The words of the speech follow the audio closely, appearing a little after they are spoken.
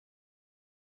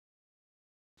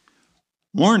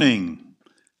Morning!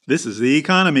 This is The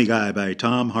Economy Guy by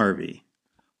Tom Harvey.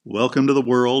 Welcome to the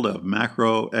world of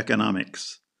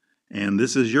macroeconomics. And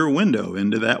this is your window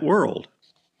into that world.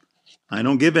 I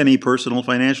don't give any personal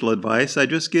financial advice, I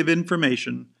just give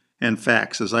information and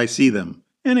facts as I see them,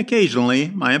 and occasionally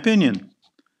my opinion.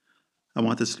 I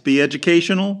want this to be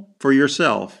educational for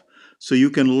yourself, so you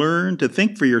can learn to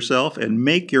think for yourself and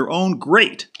make your own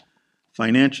great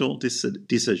financial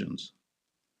decisions.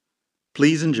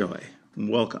 Please enjoy.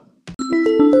 Welcome.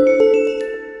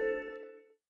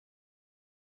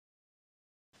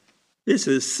 This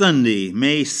is Sunday,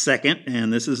 May 2nd,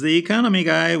 and this is the Economy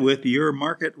Guy with your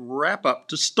market wrap-up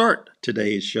to start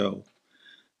today's show.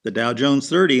 The Dow Jones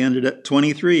 30 ended at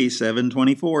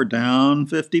 23,724, down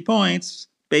 50 points,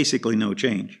 basically no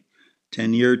change.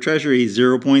 10-year Treasury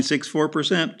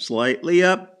 0.64%, slightly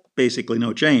up, basically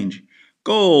no change.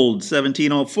 Gold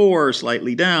 1704,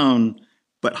 slightly down,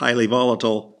 but highly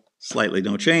volatile, slightly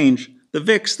no change. The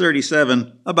VIX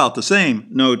 37, about the same,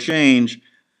 no change.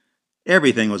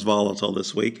 Everything was volatile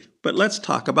this week, but let's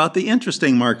talk about the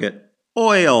interesting market.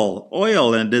 Oil.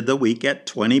 Oil ended the week at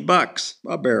 $20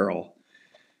 a barrel.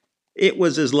 It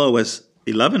was as low as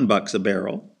 $11 a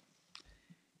barrel.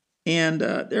 And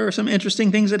there are some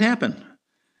interesting things that happened.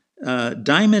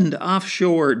 Diamond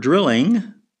Offshore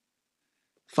Drilling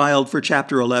filed for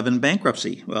Chapter 11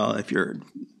 bankruptcy. Well, if you're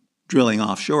drilling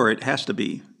offshore, it has to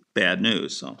be bad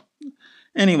news. So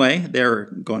anyway, they're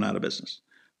going out of business.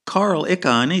 Carl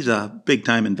Icahn, he's a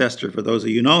big-time investor for those of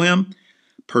you who know him.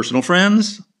 Personal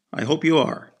friends, I hope you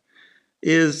are,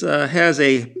 has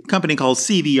a company called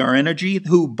CVR Energy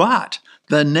who bought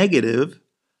the negative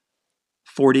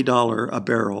 $40 a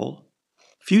barrel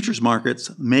futures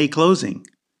markets May closing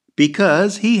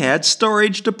because he had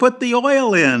storage to put the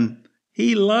oil in.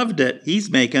 He loved it.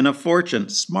 He's making a fortune.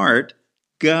 Smart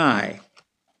guy.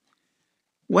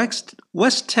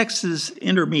 West Texas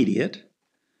Intermediate.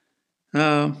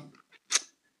 When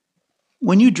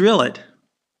you drill it,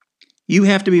 you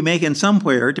have to be making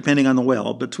somewhere, depending on the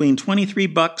well, between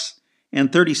 $23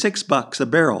 and $36 a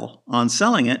barrel on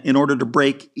selling it in order to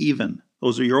break even.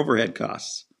 Those are your overhead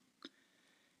costs.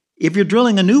 If you're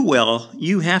drilling a new well,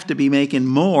 you have to be making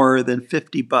more than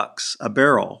 $50 a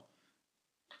barrel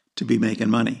to be making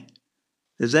money.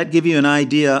 Does that give you an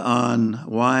idea on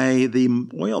why the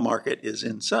oil market is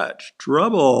in such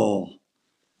trouble?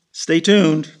 Stay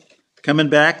tuned. Coming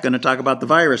back, going to talk about the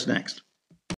virus next.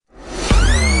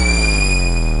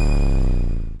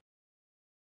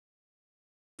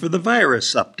 For the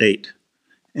virus update,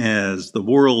 as the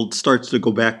world starts to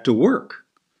go back to work.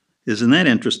 Isn't that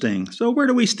interesting? So where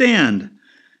do we stand?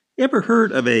 You ever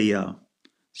heard of an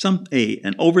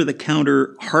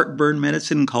over-the-counter heartburn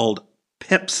medicine called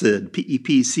Pepcid,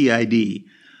 P-E-P-C-I-D?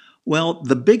 Well,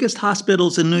 the biggest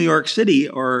hospitals in New York City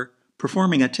are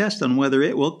performing a test on whether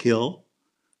it will kill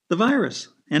the virus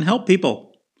and help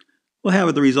people. We'll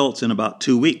have the results in about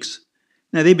 2 weeks.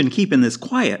 Now, they've been keeping this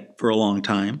quiet for a long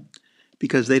time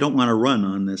because they don't want to run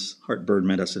on this heartburn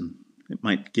medicine. It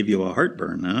might give you a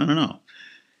heartburn. I don't know.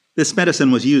 This medicine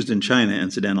was used in China,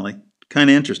 incidentally. Kind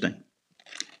of interesting.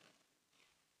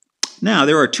 Now,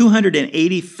 there are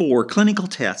 284 clinical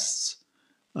tests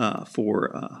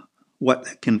for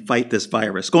what can fight this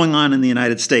virus going on in the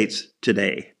United States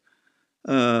today.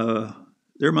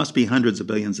 There must be hundreds of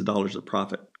billions of dollars of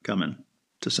profit coming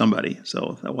to somebody.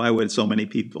 So why would so many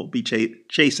people be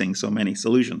chasing so many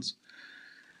solutions?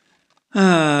 There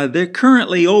are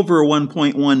currently over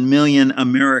 1.1 million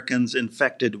Americans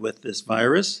infected with this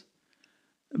virus,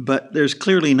 but there's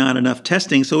clearly not enough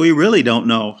testing, so we really don't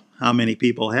know how many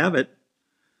people have it.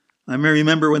 I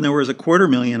remember when there was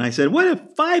 250,000, I said, what if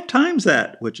 5 times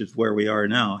that, which is where we are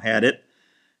now, had it?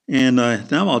 And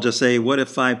now I'll just say, what if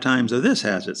 5 times of this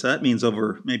has it? So that means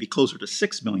over maybe closer to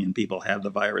 6 million people have the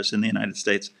virus in the United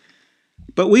States.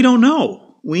 But we don't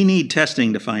know. We need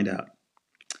testing to find out.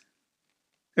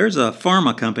 There's a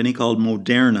pharma company called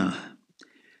Moderna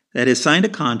that has signed a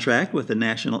contract with the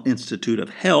National Institute of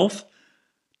Health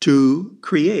to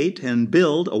create and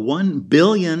build 1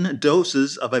 billion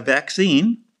doses of a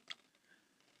vaccine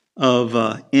of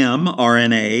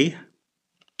mRNA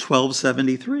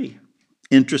 1273.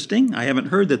 Interesting. I haven't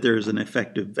heard that there's an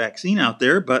effective vaccine out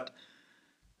there, but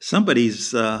somebody's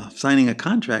signing a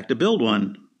contract to build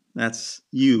one. That's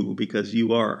you, because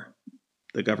you are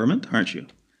the government, aren't you?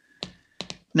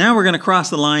 Now we're going to cross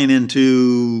the line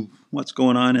into what's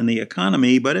going on in the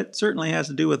economy, but it certainly has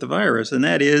to do with the virus, and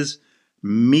that is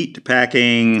meat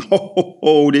packing.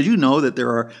 Did you know that there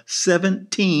are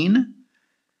 17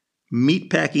 meat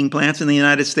packing plants in the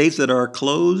United States that are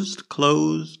closed?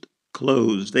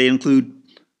 They include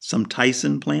some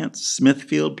Tyson plants,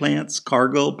 Smithfield plants,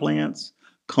 Cargill plants,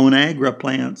 Conagra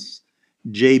plants,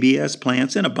 JBS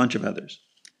plants, and a bunch of others.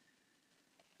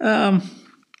 And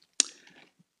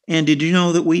did you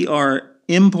know that we are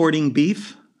importing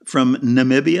beef from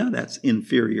Namibia? That's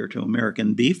inferior to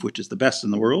American beef, which is the best in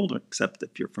the world, except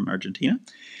if you're from Argentina.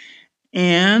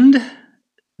 And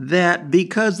that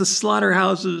because the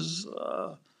slaughterhouses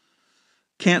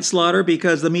can't slaughter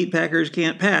because the meat packers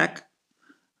can't pack,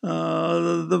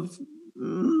 the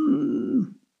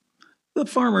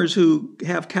farmers who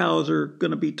have cows are going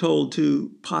to be told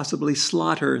to possibly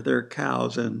slaughter their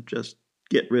cows and just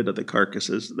get rid of the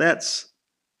carcasses. That's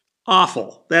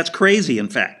awful. That's crazy, in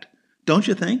fact. Don't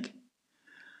you think?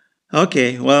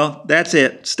 Okay, well, that's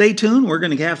it. Stay tuned. We're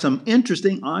going to have some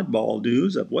interesting oddball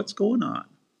news of what's going on.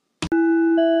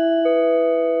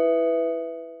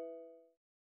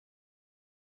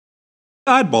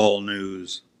 Oddball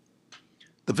news.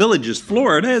 The Villages,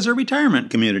 Florida is a retirement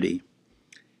community,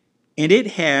 and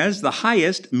it has the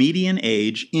highest median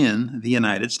age in the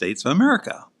United States of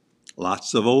America.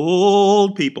 Lots of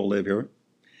old people live here.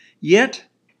 Yet,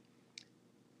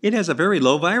 it has a very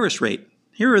low virus rate.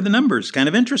 Here are the numbers, kind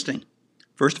of interesting.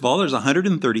 First of all, there's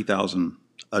 130,000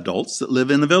 adults that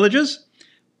live in the Villages,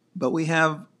 but we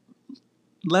have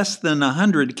less than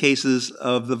 100 cases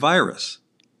of the virus.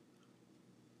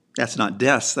 That's not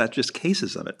deaths, that's just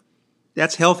cases of it.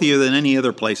 That's healthier than any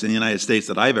other place in the United States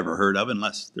that I've ever heard of,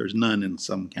 unless there's none in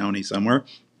some county somewhere.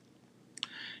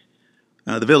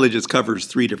 The Villages covers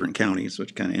 3 different counties,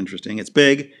 which is kind of interesting. It's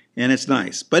big and it's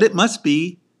nice, but it must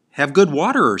have good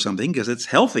water or something because it's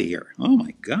healthy here. Oh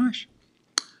my gosh.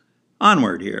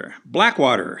 Onward here.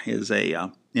 Blackwater is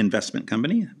a investment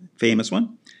company, famous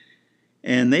one,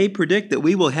 and they predict that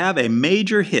we will have a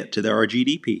major hit to our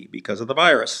GDP because of the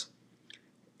virus.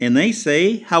 And they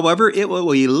say, however, it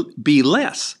will be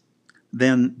less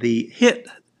than the hit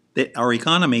that our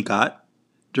economy got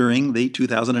during the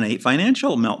 2008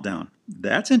 financial meltdown.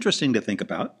 That's interesting to think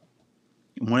about.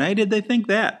 Why did they think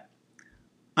that?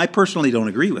 I personally don't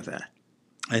agree with that.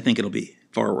 I think it'll be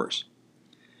far worse.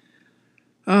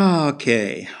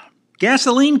 Okay.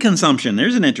 Gasoline consumption.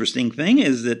 There's an interesting thing,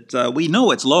 is that we know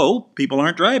it's low. People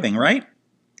aren't driving, right?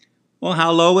 Well,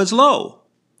 how low is low?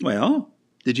 Well,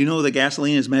 did you know that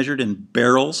gasoline is measured in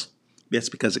barrels? That's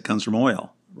because it comes from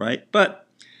oil, right? But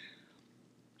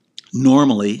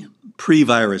normally,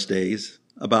 pre-virus days,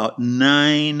 about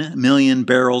 9 million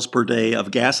barrels per day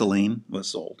of gasoline was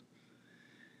sold.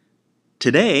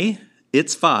 Today,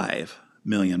 it's 5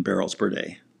 million barrels per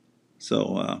day.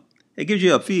 So it gives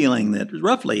you a feeling that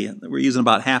roughly we're using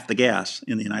about half the gas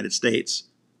in the United States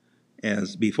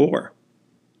as before.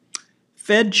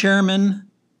 Fed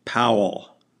Chairman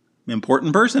Powell,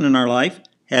 important person in our life,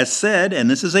 has said, and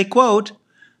this is a quote,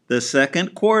 "The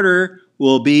second quarter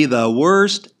will be the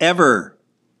worst ever."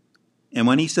 And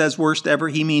when he says worst ever,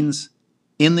 he means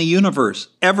in the universe,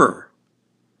 ever.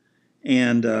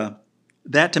 And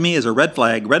that to me is a red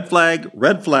flag. Red flag,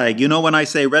 red flag. You know when I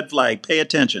say red flag, pay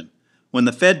attention. When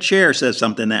the Fed chair says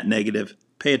something that negative,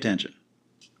 pay attention.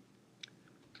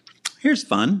 Here's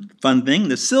fun thing,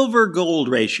 the silver-gold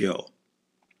ratio.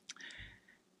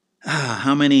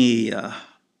 How many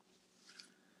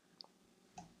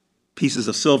pieces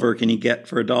of silver can you get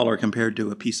for $1 compared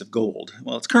to a piece of gold?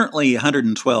 Well, it's currently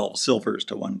 112 silvers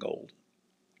to 1 gold.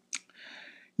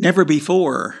 Never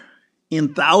before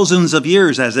in thousands of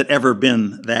years has it ever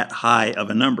been that high of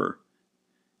a number.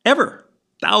 Ever.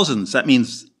 Thousands. That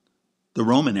means the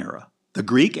Roman era, the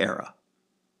Greek era.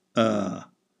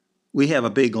 We have a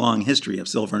big, long history of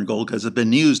silver and gold because it's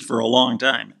been used for a long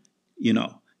time,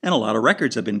 and a lot of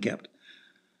records have been kept.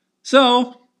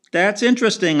 So that's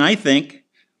interesting, I think.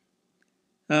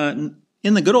 In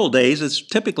the good old days, it's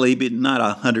typically not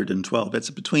 112. It's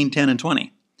between 10 and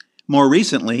 20. More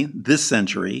recently, this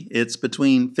century, it's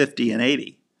between 50 and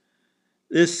 80.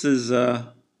 This is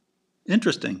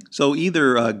interesting. So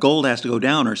either gold has to go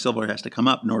down or silver has to come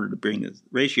up in order to bring the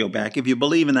ratio back. If you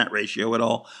believe in that ratio at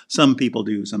all, some people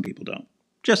do, some people don't.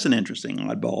 Just an interesting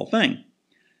oddball thing.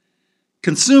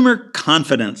 Consumer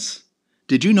confidence.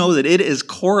 Did you know that it is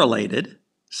correlated,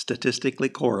 statistically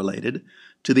correlated,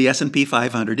 to the S&P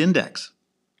 500 index?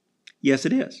 Yes,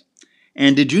 it is.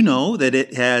 And did you know that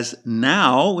it has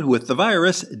now, with the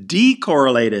virus,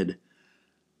 decorrelated?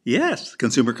 Yes,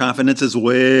 consumer confidence is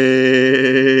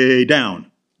way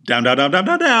down. Down,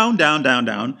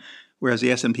 whereas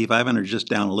the S&P 500 is just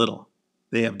down a little.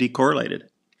 They have decorrelated,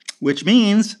 which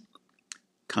means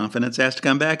confidence has to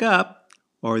come back up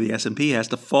or the S&P has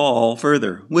to fall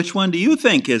further. Which one do you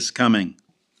think is coming?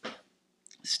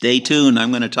 Stay tuned. I'm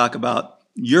going to talk about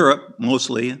Europe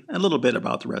mostly, and a little bit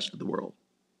about the rest of the world.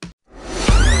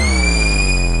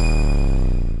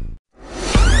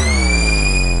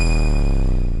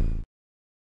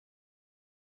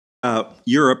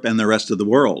 Europe and the rest of the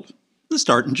world. Let's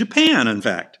start in Japan, in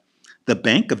fact. The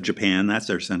Bank of Japan, that's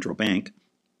their central bank,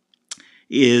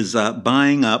 is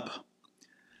buying up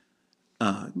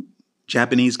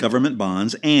Japanese government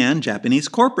bonds and Japanese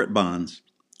corporate bonds.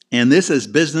 And this is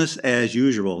business as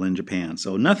usual in Japan.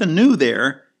 So nothing new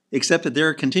there, except that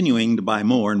they're continuing to buy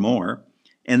more and more.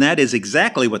 And that is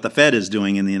exactly what the Fed is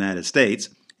doing in the United States.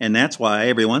 And that's why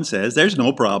everyone says there's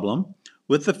no problem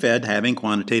with the Fed having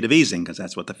quantitative easing, because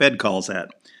that's what the Fed calls that.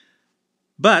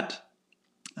 But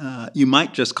you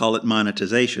might just call it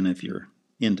monetization if you're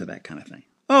into that kind of thing.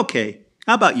 Okay,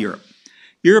 how about Europe?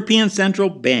 European Central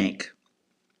Bank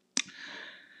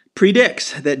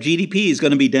predicts that GDP is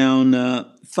going to be down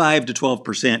 5 to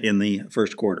 12% in the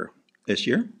first quarter this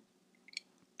year.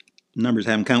 Numbers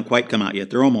haven't quite come out yet.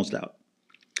 They're almost out.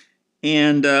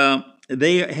 And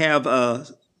they have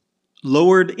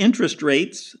lowered interest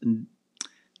rates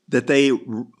that they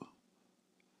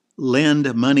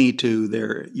lend money to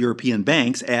their European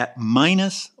banks at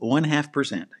minus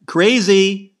 0.5%.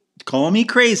 Crazy. Call me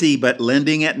crazy, but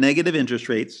lending at negative interest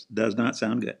rates does not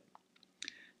sound good.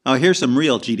 Now, here's some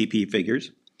real GDP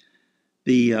figures.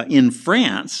 In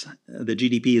France, the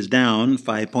GDP is down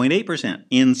 5.8%.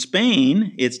 In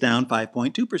Spain, it's down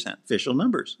 5.2%. Official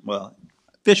numbers. Well,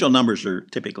 official numbers are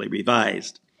typically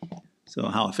revised. So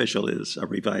how official is a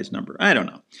revised number? I don't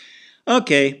know.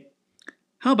 Okay,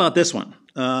 how about this one?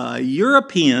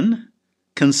 European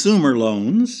consumer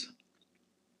loans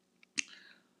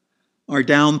are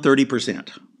down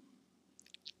 30%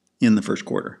 in the first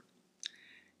quarter.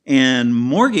 And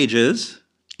mortgages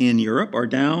in Europe are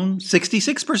down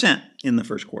 66% in the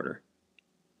first quarter.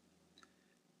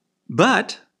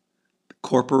 But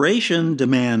corporation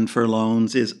demand for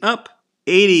loans is up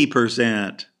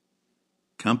 80%.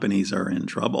 Companies are in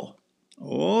trouble.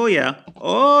 Oh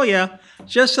yeah.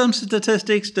 Just some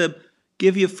statistics to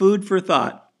give you food for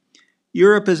thought.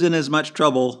 Europe is in as much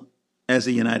trouble as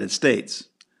the United States,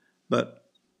 but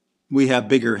we have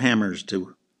bigger hammers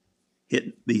to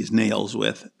hit these nails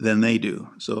with than they do.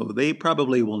 So they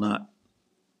probably will not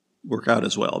work out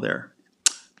as well there.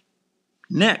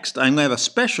 Next, I'm going to have a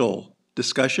special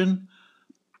discussion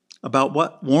about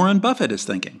what Warren Buffett is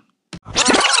thinking.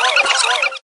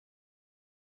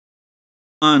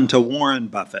 On to Warren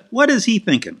Buffett. What is he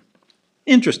thinking?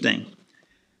 Interesting.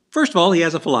 First of all, he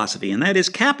has a philosophy, and that is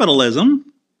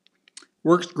capitalism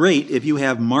works great if you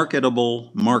have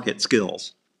marketable market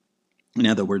skills. In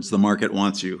other words, the market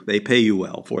wants you. They pay you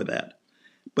well for that.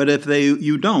 But if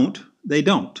you don't, they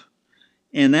don't.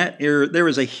 And there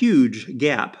is a huge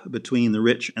gap between the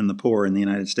rich and the poor in the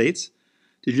United States.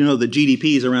 Did you know that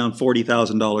GDP is around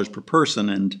 $40,000 per person?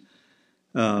 And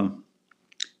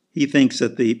he thinks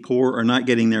that the poor are not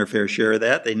getting their fair share of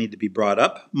that. They need to be brought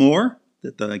up more,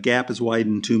 that the gap is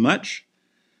widened too much.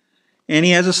 And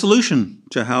he has a solution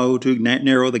to how to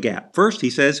narrow the gap. First, he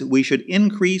says we should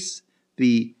increase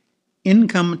the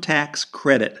income tax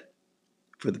credit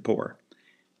for the poor,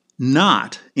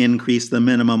 not increase the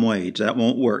minimum wage. That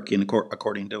won't work,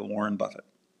 according to Warren Buffett.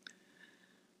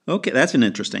 Okay, that's an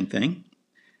interesting thing.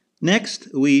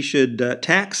 Next, we should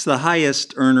tax the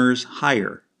highest earners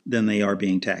higher than they are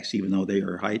being taxed, even though they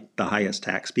are the highest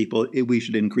tax people. We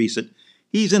should increase it.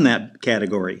 He's in that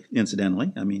category,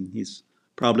 incidentally. I mean, he's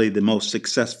probably the most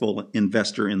successful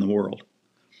investor in the world.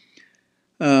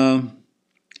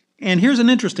 And here's an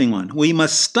interesting one. We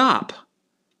must stop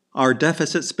our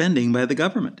deficit spending by the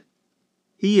government.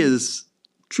 He is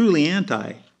truly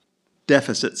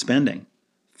anti-deficit spending.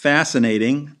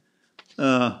 Fascinating.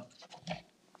 Now,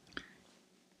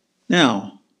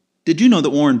 did you know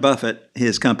that Warren Buffett,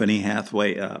 his company,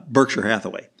 Berkshire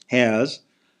Hathaway, has,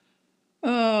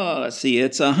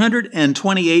 it's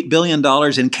 $128 billion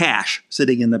in cash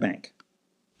sitting in the bank.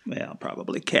 Well,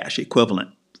 probably cash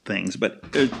equivalent things,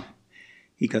 but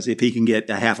because if he can get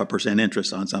 0.5%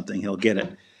 interest on something, he'll get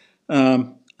it.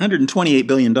 $128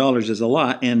 billion is a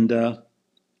lot, and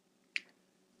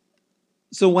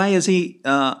so why does he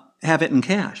have it in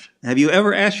cash? Have you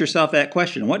ever asked yourself that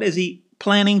question? What is he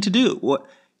planning to do?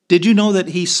 Did you know that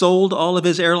he sold all of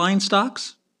his airline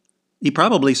stocks? He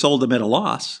probably sold them at a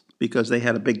loss because they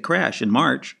had a big crash in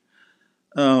March.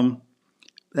 That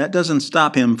doesn't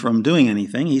stop him from doing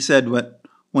anything. He said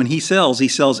when he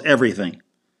sells everything.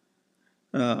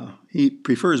 He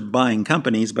prefers buying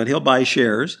companies, but he'll buy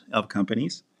shares of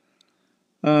companies.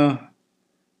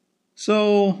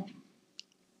 So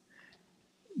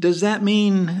does that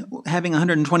mean having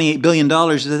 $128 billion,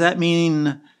 does that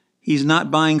mean he's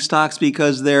not buying stocks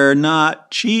because they're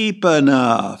not cheap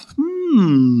enough?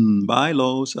 Buy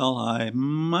low, sell high.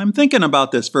 I'm thinking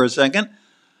about this for a second,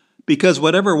 because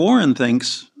whatever Warren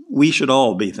thinks, we should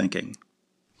all be thinking.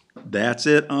 That's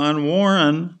it on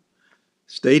Warren.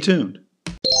 Stay tuned.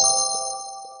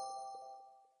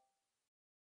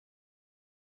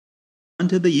 On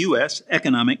to the U.S.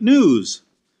 economic news.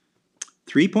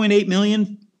 3.8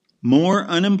 million more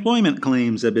unemployment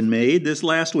claims have been made this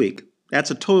last week. That's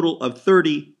a total of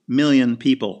 30 million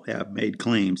people have made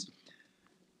claims.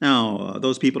 Now,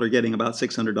 those people are getting about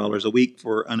 $600 a week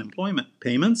for unemployment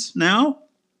payments now,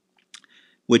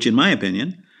 which in my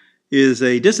opinion is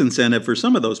a disincentive for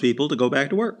some of those people to go back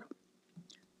to work.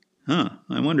 I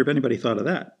wonder if anybody thought of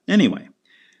that. Anyway,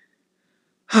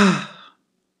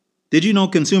 did you know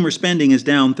consumer spending is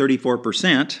down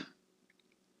 34%,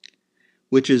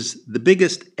 which is the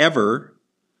biggest ever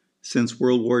since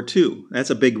World War II? That's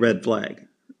a big red flag.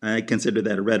 I consider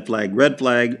that a red flag. Red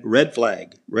flag, red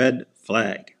flag, red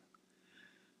flag.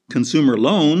 Consumer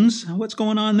loans, what's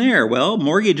going on there? Well,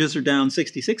 mortgages are down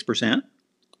 66%,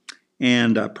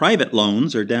 and private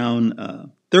loans are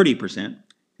down 30%,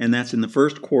 and that's in the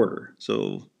first quarter.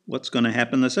 So what's going to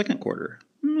happen in the second quarter?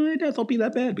 It won't be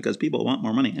that bad because people want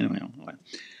more money. Anyway,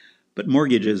 but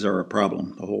mortgages are a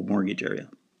problem, the whole mortgage area.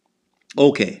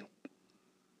 Okay.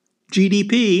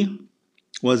 GDP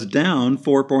was down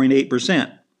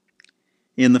 4.8%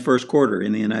 in the first quarter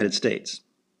in the United States.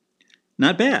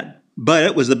 Not bad, but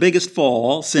it was the biggest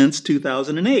fall since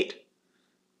 2008.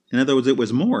 In other words, it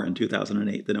was more in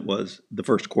 2008 than it was the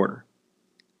first quarter.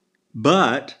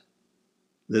 But,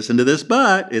 listen to this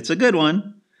but, it's a good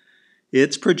one.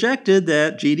 It's projected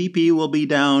that GDP will be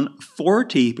down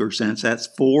 40%, that's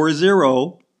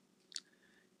 40,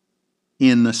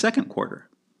 in the second quarter.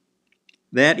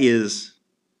 That is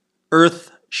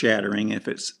earth-shattering if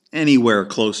it's anywhere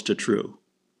close to true.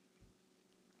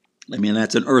 I mean,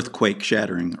 that's an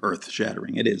earthquake-shattering,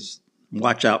 earth-shattering. It is.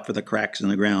 Watch out for the cracks in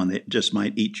the ground. It just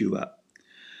might eat you up.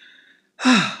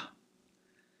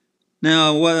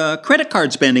 Now, credit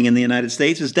card spending in the United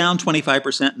States is down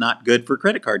 25%, not good for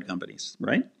credit card companies,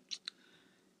 right?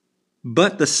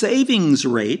 But the savings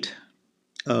rate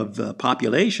of the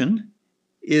population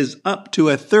is up to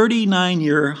a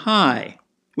 39-year high,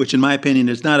 which in my opinion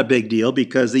is not a big deal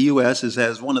because the U.S.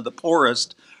 has one of the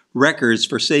poorest records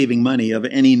for saving money of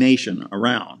any nation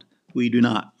around. We are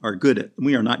not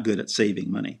good at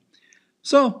saving money.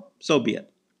 So be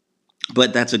it.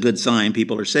 But that's a good sign.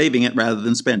 People are saving it rather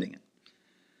than spending it.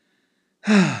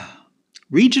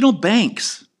 Regional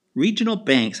banks,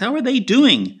 how are they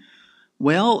doing?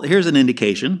 Well, here's an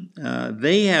indication.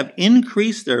 They have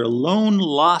increased their loan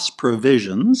loss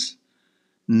provisions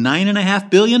 $9.5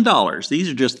 billion. These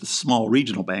are just the small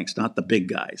regional banks, not the big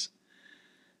guys.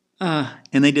 And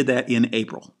they did that in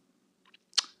April.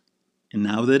 And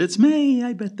now that it's May,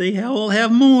 I bet they will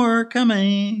have more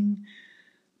coming.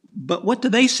 But what do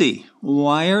they see?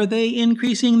 Why are they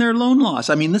increasing their loan loss?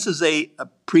 I mean, this is a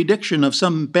prediction of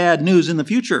some bad news in the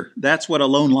future. That's what a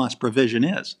loan loss provision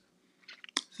is.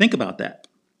 Think about that.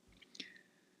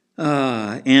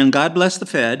 And God bless the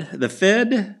Fed. The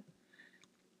Fed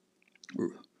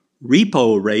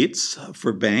repo rates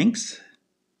for banks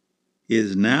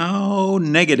is now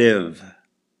negative.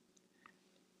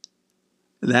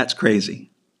 That's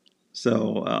crazy.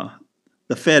 So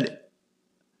the Fed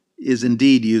is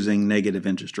indeed using negative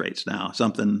interest rates now,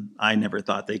 something I never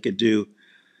thought they could do,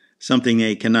 something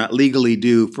they cannot legally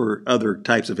do for other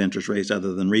types of interest rates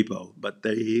other than repo, but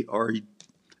they are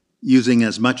using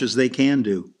as much as they can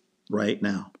do right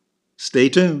now. Stay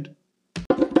tuned.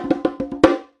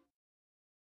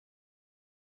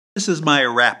 This is my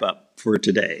wrap-up for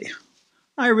today.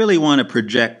 I really want to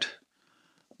project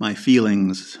my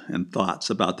feelings and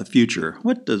thoughts about the future.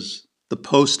 What does the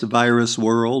post-virus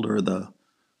world or the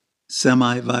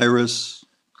semi-virus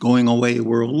going away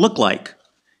world look like,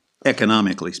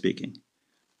 economically speaking?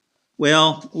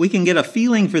 Well, we can get a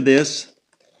feeling for this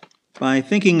by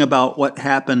thinking about what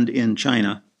happened in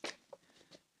China.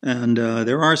 And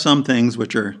there are some things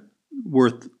which are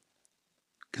worth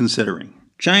considering.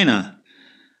 China.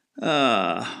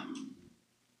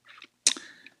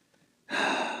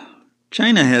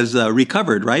 China has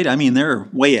recovered, right? I mean, they're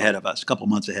way ahead of us, a couple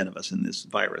months ahead of us in this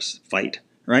virus fight,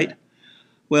 right?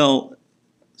 Well,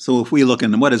 so if we look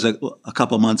in, what does a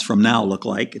couple months from now look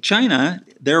like? China,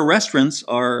 their restaurants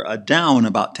are down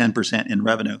about 10% in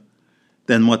revenue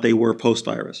than what they were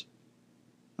post-virus,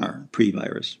 or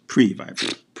pre-virus.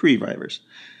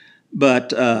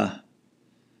 But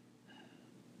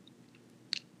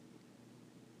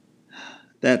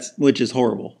which is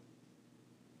horrible.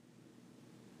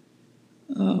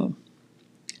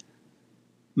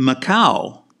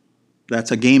 Macau, that's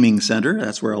a gaming center.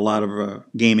 That's where a lot of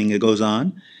gaming goes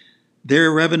on. Their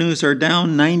revenues are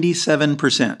down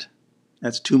 97%.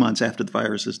 That's 2 months after the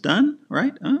virus is done,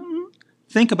 right?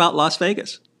 Think about Las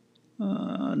Vegas.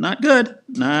 Not good.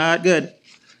 Not good.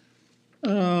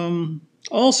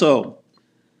 Also,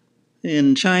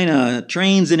 in China,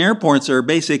 trains and airports are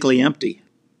basically empty.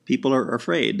 People are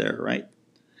afraid there, right?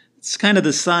 It's kind of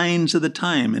the signs of the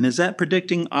time. And is that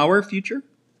predicting our future?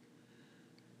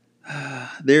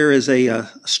 There is a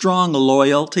strong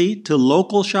loyalty to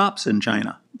local shops in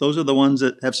China. Those are the ones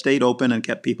that have stayed open and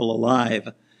kept people alive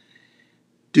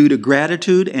due to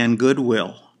gratitude and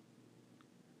goodwill.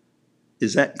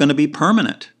 Is that going to be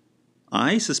permanent?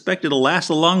 I suspect it'll last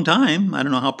a long time. I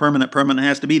don't know how permanent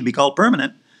has to be called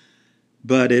permanent.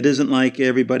 But it isn't like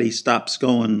everybody stops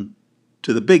going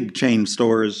to the big chain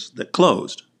stores that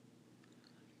closed.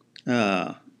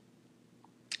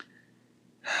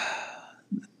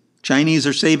 Chinese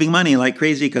are saving money like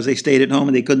crazy because they stayed at home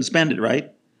and they couldn't spend it,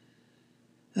 right?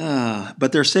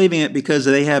 But they're saving it because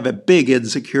they have a big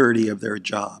insecurity of their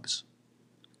jobs.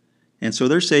 And so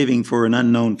they're saving for an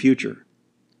unknown future.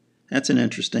 That's an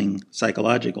interesting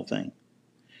psychological thing.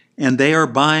 And they are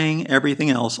buying everything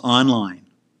else online.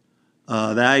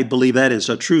 I believe that is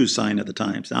a true sign of the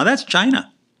times. Now, that's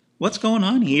China. What's going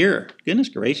on here? Goodness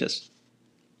gracious.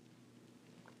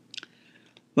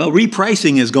 Well,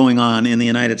 repricing is going on in the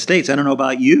United States. I don't know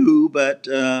about you, but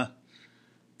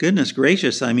goodness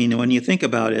gracious. I mean, when you think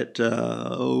about it,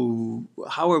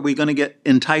 how are we going to get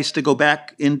enticed to go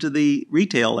back into the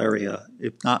retail area,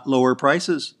 if not lower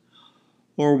prices?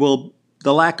 Or will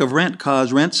the lack of rent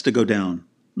cause rents to go down?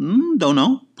 Don't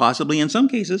know. Possibly in some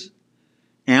cases.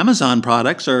 Amazon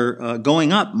products are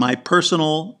going up. My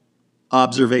personal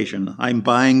observation. I'm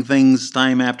buying things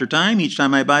time after time. Each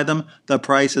time I buy them, the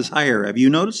price is higher. Have you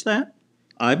noticed that?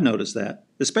 I've noticed that,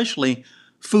 especially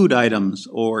food items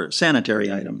or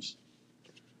sanitary items.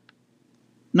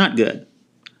 Not good.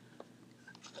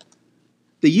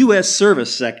 The U.S.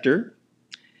 service sector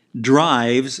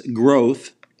drives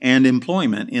growth and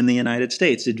employment in the United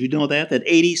States. Did you know that? That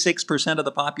 86% of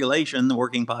the population, the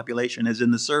working population, is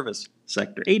in the service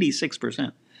sector.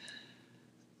 86%.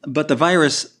 But the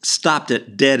virus stopped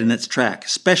it dead in its track,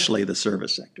 especially the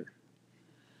service sector.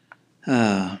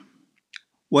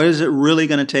 What is it really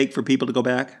going to take for people to go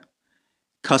back?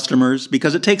 Customers,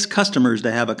 because it takes customers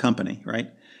to have a company,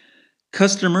 right?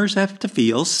 Customers have to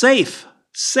feel safe.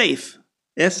 Safe.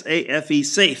 S-A-F-E,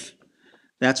 safe.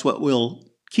 That's what will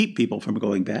keep people from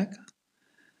going back.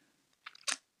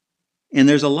 And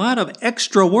there's a lot of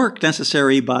extra work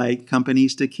necessary by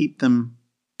companies to keep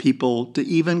people to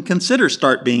even consider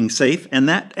start being safe, and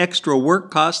that extra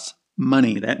work costs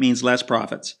money. That means less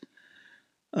profits.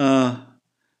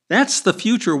 That's the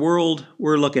future world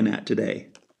we're looking at today.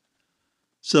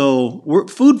 So,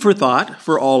 food for thought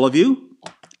for all of you.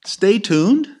 Stay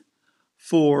tuned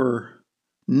for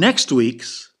next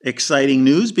week's exciting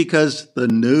news, because the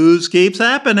news keeps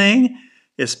happening,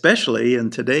 especially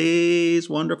in today's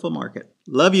wonderful market.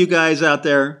 Love you guys out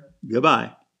there.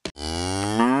 Goodbye.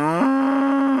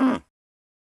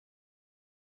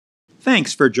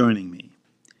 Thanks for joining me.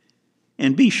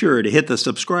 And be sure to hit the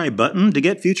subscribe button to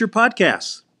get future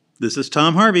podcasts. This is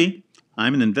Tom Harvey.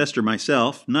 I'm an investor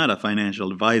myself, not a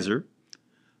financial advisor.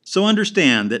 So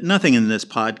understand that nothing in this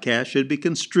podcast should be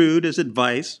construed as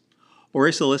advice or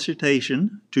a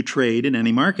solicitation to trade in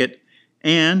any market,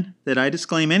 and that I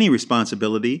disclaim any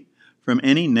responsibility from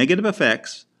any negative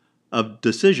effects of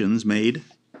decisions made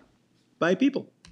by people.